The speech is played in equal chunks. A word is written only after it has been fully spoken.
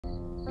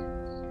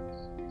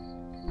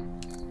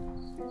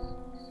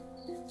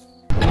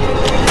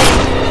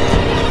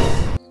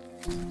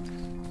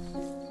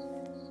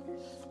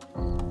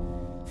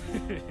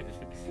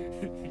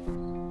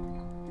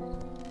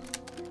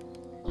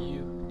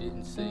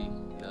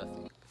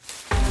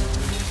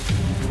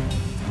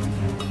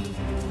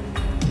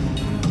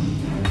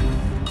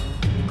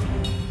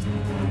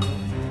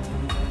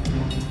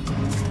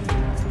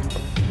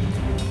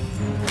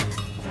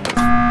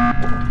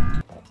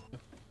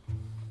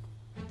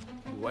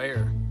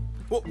Where?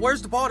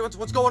 Where's the body?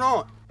 What's going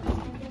on?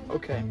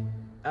 Okay,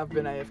 I've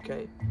been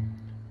AFK.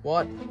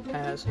 What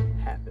has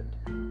happened?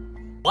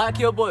 Black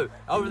killed blue,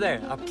 over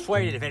there. I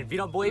persuaded him. And if you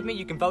don't believe me,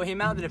 you can vote him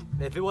out. Then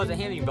if it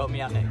wasn't him, you can vote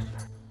me out next.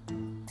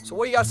 So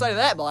what do you got to say to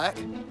that, Black?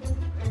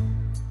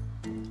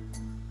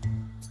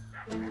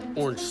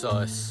 Orange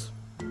sus.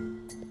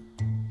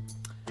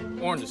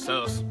 Orange is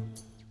sus.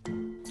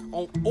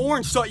 Oh,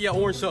 orange sus. Yeah,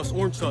 orange sus.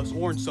 Orange sus.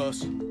 Orange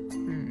sus.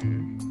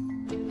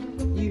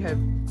 You have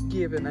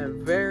given a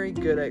very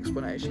good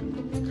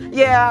explanation.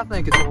 Yeah, I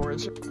think it's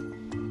orange.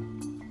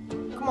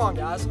 Come on,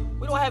 guys.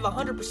 We don't have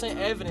 100%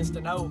 evidence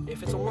to know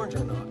if it's orange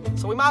or not.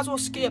 So we might as well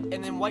skip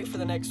and then wait for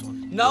the next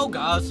one. No,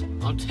 guys.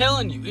 I'm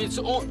telling you, it's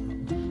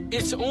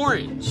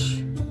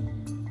orange.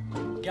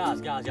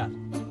 Guys.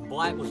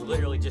 Black was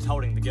literally just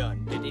holding the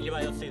gun. Did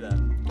anybody else see that?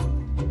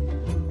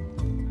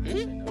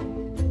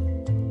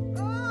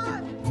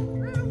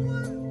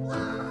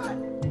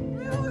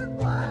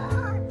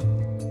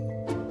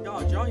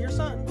 Did y'all hear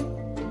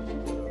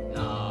something?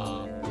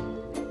 Nah.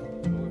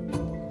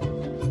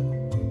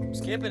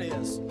 Skip it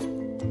is.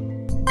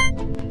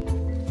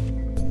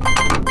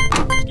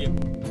 Skip.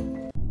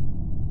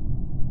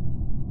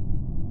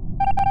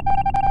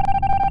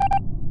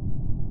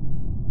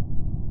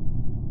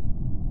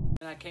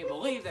 And I can't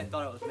believe they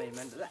thought it was me,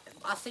 man.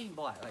 I seen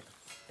Black. Like,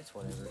 it's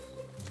whatever.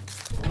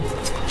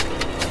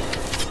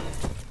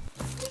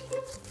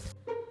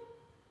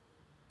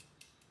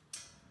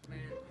 Man,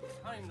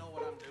 I don't even know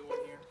what I'm doing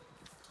here.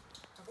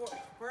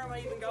 Where am I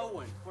even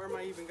going? Where am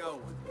I even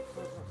going?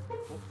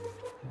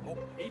 Oh,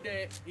 he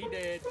dead. He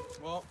dead.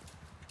 Well,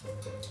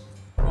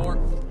 or.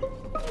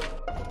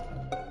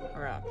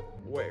 Alright,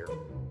 where?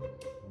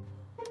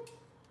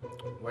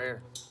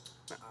 Where?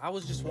 I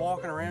was just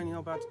walking around, you know,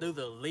 about to do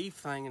the leaf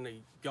thing in the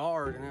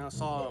yard, and then I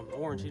saw an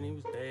orange, and he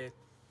was dead.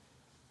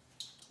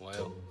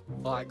 Well,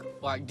 like,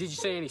 did you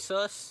see any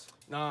sus?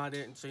 No, I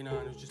didn't see none.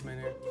 It was just me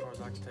there, as far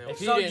as I can tell. If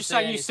So you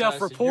say you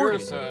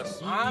self-reported. You're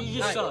sus. You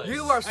just sus.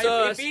 You are Hey,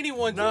 sus. if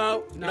anyone,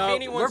 No,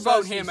 anyone's we're sus,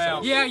 voting he's him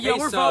out. sus. Yeah, We're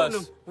he's voting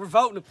sus. him. We're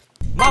voting him.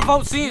 My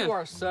vote's in. You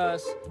are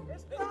sus.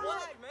 It's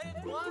black, man.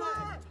 It's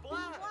black.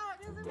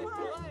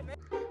 Black.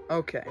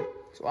 Okay,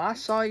 so I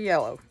saw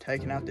yellow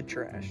taking out the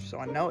trash, so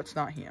I know it's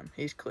not him.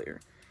 He's clear.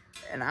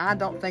 And I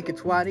don't think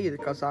it's white either,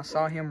 because I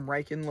saw him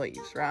raking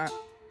leaves, right?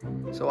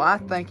 So I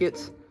think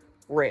it's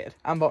red.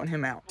 I'm voting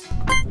him out.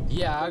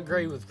 Yeah, I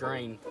agree with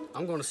green.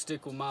 I'm gonna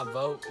stick with my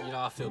vote. You know,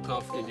 I feel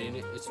confident in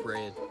it. It's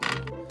red.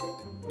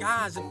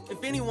 Guys,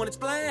 if anyone, it's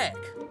Black.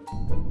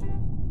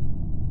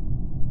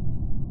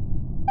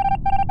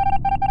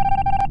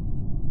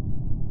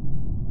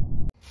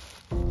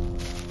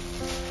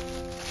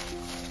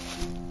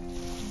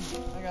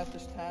 I got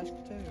this task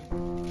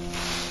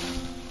too.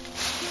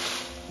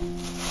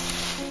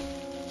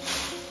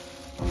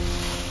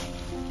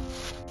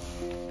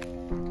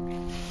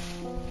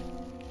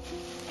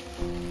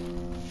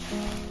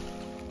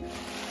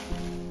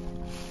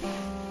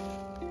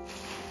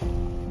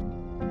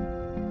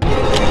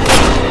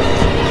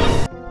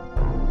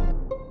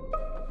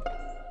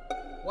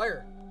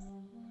 Where?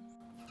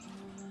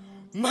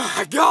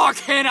 My God,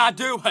 can I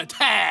do a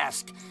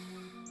task?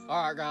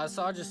 All right, guys,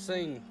 so I just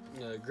seen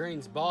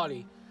green's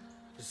body,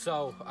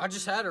 so I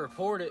just had to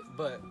report it,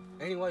 but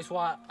anyways,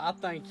 why I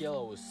think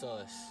yellow was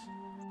sus.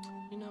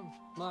 You know,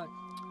 like,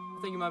 I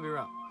think you might be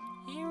right.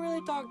 He ain't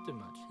really talk too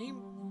much.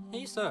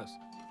 He's sus.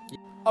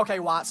 Okay,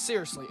 White,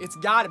 seriously, it's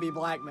gotta be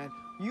Black, man.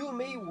 You and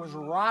me was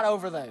right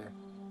over there.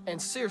 And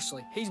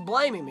seriously, he's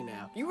blaming me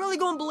now. You really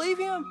gonna believe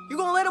him? You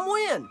gonna let him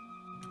win?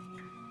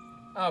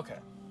 Okay.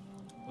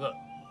 Look.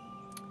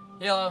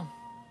 Yellow,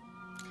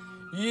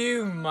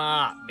 you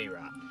might be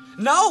right.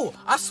 No,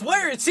 I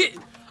swear it's it.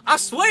 I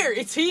swear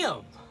it's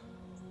him.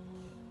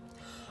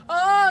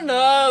 On the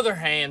other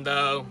hand,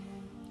 though,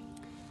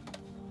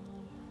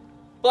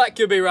 Black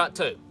could be right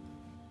too.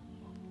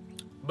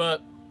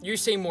 But you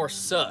seem more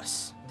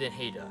sus than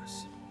he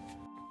does.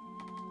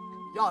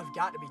 Y'all have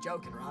got to be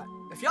joking, right?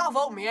 If y'all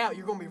vote me out,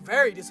 you're gonna be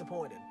very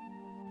disappointed.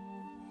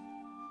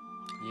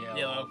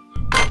 Yellow.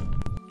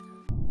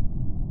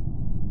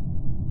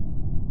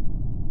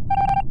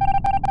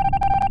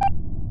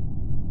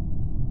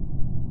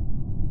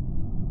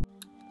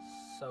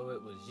 So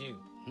it was you.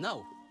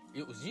 No,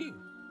 it was you.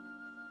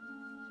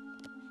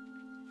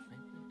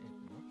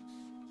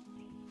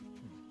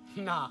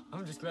 Nah,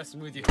 I'm just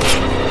messing with you.